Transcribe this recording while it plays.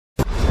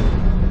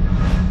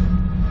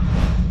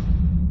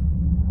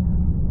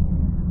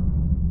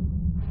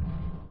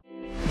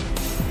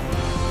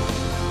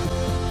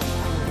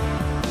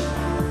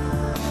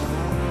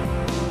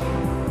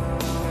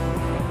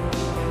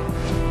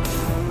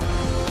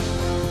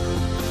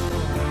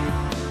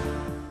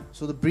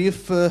So the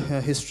brief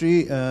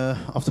history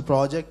of the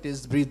project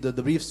is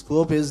the brief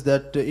scope is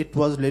that it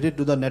was related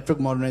to the network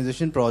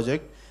modernization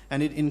project,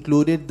 and it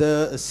included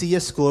the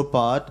CS core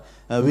part,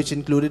 which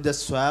included the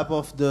swap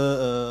of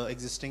the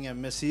existing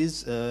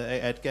MSCs,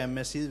 ATCA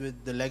MSCs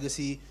with the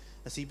legacy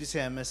CPC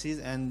MSCs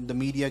and the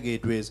media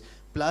gateways.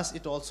 Plus,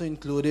 it also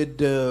included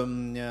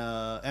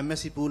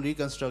MSC pool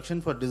reconstruction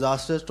for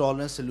disaster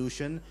tolerance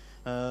solution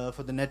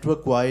for the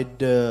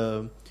network-wide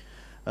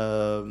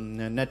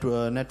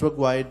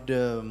network-wide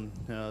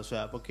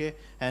swap, okay.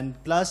 And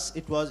plus,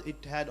 it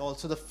had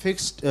also the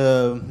fixed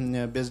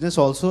business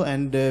also,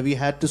 and we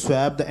had to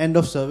swap the end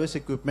of service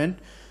equipment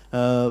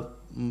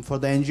for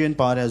the engine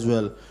part as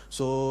well.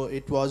 So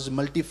it was a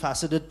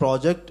multifaceted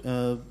project,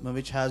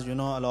 which has a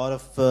lot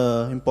of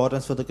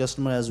importance for the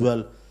customer as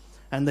well.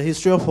 And the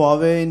history of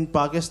Huawei in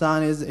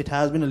Pakistan is it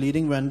has been a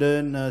leading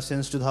vendor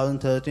since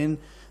 2013,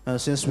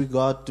 since we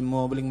got the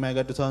Mobilink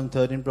Mega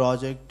 2013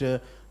 project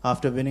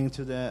after winning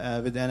with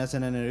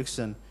NSN and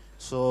Ericsson.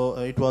 So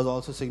it was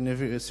also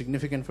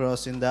significant for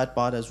us in that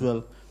part as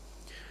well.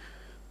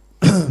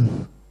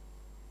 So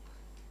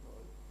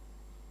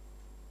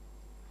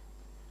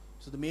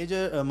the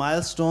major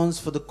milestones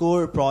for the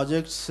core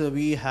projects,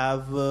 we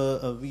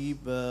undertake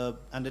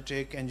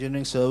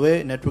engineering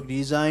survey, network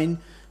design,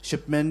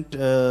 shipment,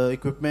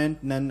 equipment,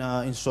 then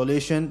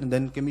installation, and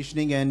then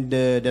commissioning and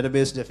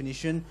database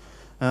definition,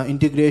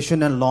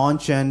 integration and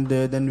launch, and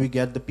then we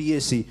get the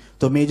PAC.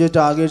 So major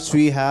targets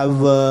we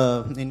have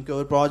in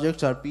core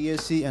projects are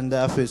PAC and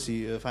the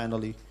FAC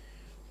finally.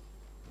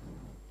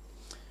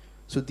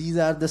 So these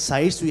are the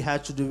sites we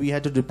had to do. We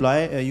had to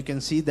deploy. You can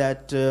see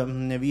that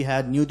we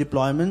had new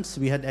deployments,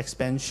 we had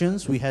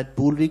expansions, we had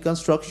pool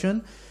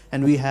reconstruction,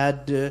 and we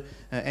had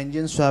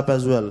engine swap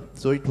as well.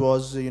 So it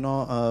was,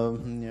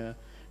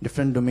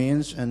 different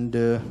domains and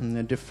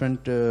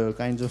different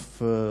kinds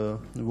of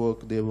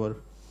work they were.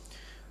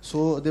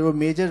 So there were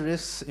major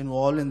risks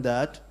involved in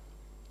that.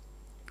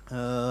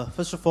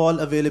 First of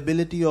all,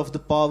 availability of the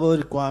power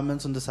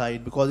requirements on the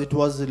site, because it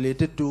was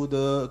related to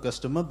the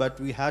customer, but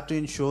we had to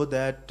ensure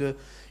that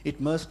it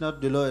must not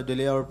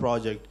delay our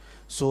project.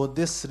 So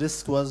this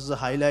risk was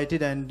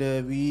highlighted, and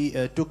we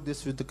took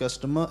this with the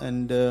customer,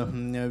 and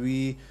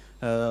we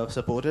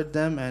supported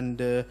them,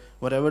 and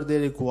whatever they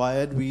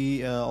required,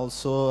 we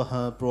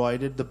also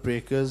provided the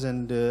breakers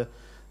and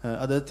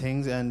other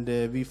things, and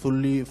we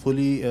fully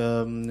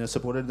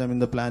supported them in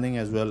the planning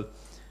as well.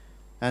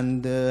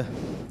 And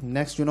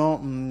next,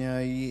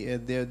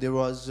 there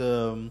was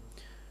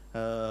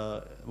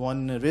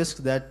one risk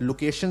that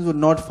locations would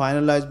not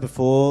finalize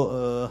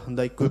before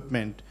the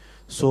equipment.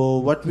 So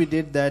what we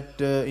did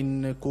that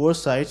in core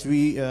sites,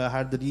 we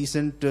had the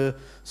recent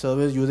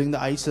surveys using the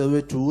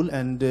iSurvey tool,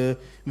 and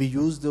we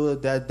used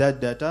that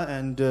data,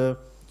 and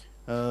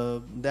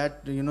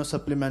that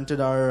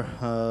supplemented our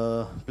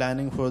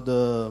planning for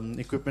the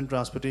equipment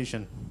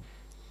transportation.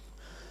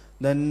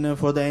 Then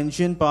for the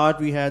engine part,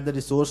 we had the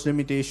resource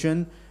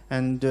limitation,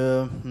 and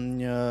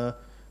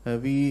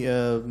we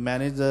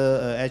managed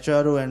the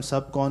HRO and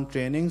subcon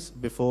trainings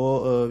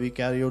before we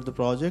carry out the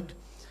project.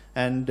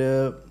 And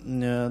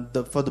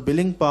for the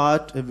billing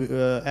part,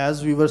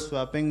 as we were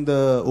swapping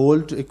the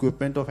old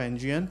equipment of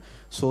NGN,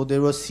 so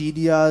there was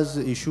CDR's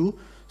issue.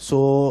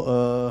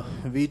 So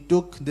we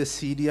took the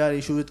CDR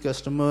issue with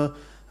customer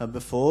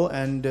before,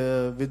 and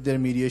with their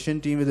mediation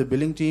team, with the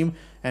billing team,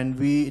 and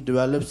we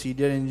developed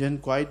CDR engine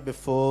quite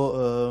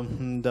before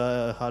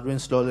the hardware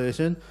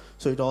installation.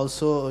 So it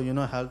also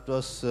helped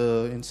us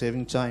in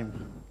saving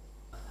time.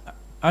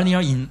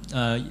 Earlier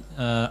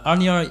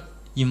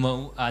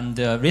involved and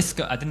risk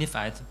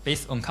identified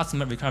based on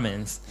customer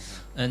requirements.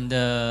 And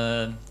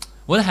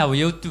what have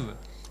you do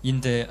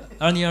in the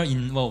earlier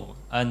involved,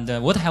 and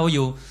what have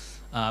you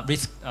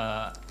risk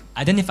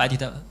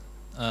identified?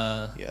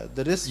 Yeah,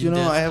 the risk,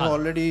 I have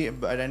already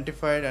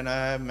identified, and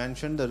I have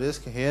mentioned the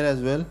risk here as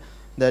well,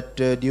 that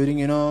during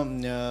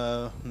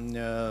your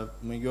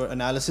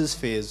analysis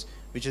phase,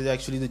 which is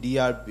actually the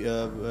DRB,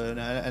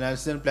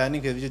 analysis and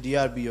planning phase, which is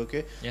DRB,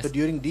 okay? Yes. So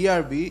during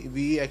DRB,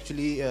 we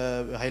actually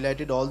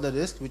highlighted all the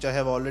risks, which I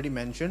have already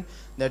mentioned,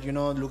 that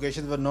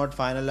locations were not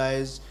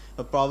finalized,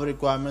 power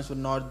requirements were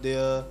not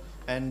there,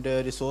 and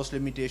resource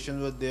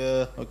limitations were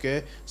there,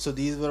 okay? So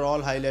these were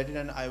all highlighted,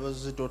 and I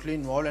was totally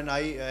involved, and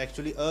I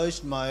actually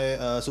urged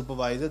my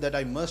supervisor that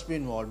I must be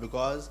involved,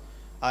 because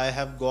I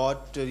have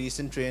got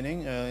recent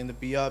training in the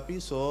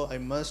PRP, so I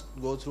must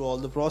go through all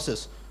the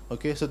process.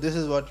 Okay, so this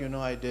is what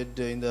I did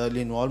in the early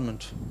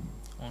involvement.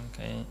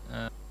 Okay.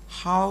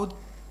 How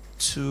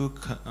to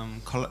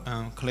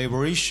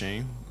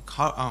collaboration?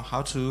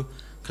 How to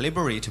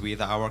collaborate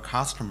with our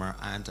customer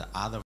and other